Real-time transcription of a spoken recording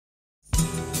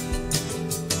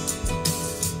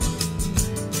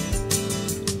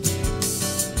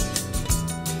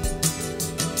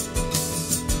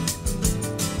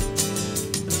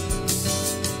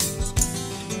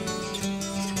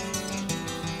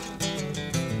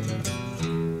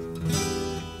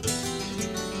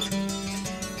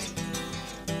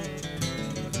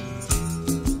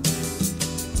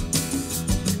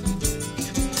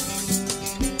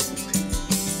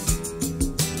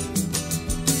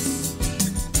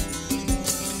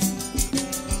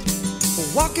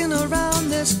Walking around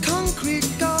this concrete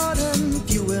garden,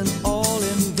 viewing all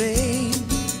in vain,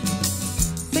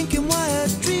 thinking why a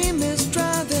dream is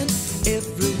driving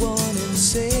everyone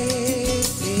insane.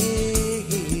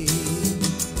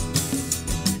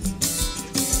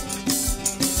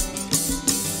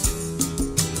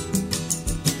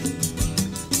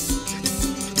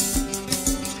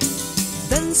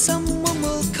 Then someone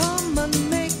will come and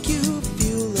make you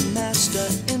feel the master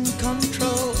in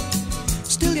control.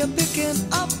 Still you're picking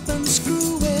up and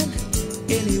screwing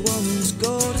anyone's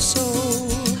got a soul.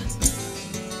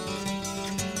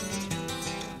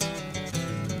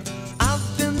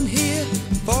 I've been here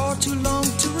for too long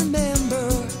to remember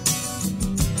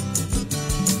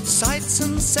sights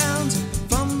and sounds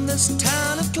from this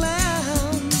town of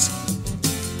clowns.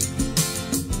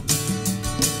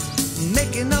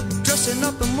 Making up, dressing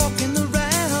up and walking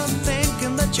around,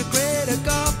 thinking that you're Greta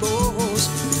Garbos.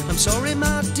 I'm sorry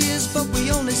my dears, but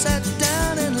we only sat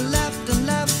down and laughed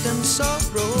in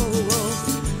sorrow.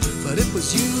 But it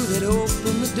was you that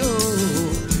opened the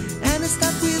door, and it's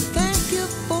that we thank you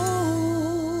for.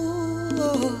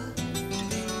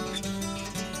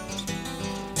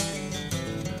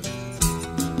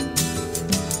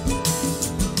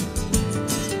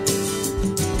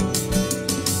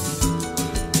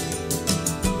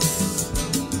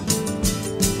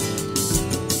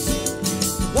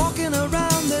 Walking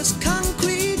around this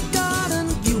concrete garden,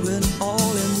 viewing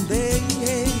all in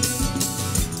vain,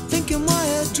 thinking why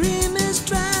a dream is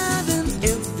driving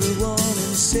everyone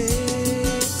insane.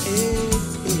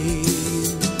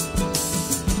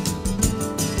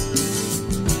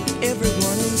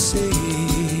 Everyone insane.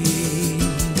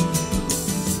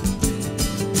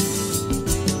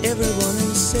 Everyone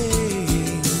insane.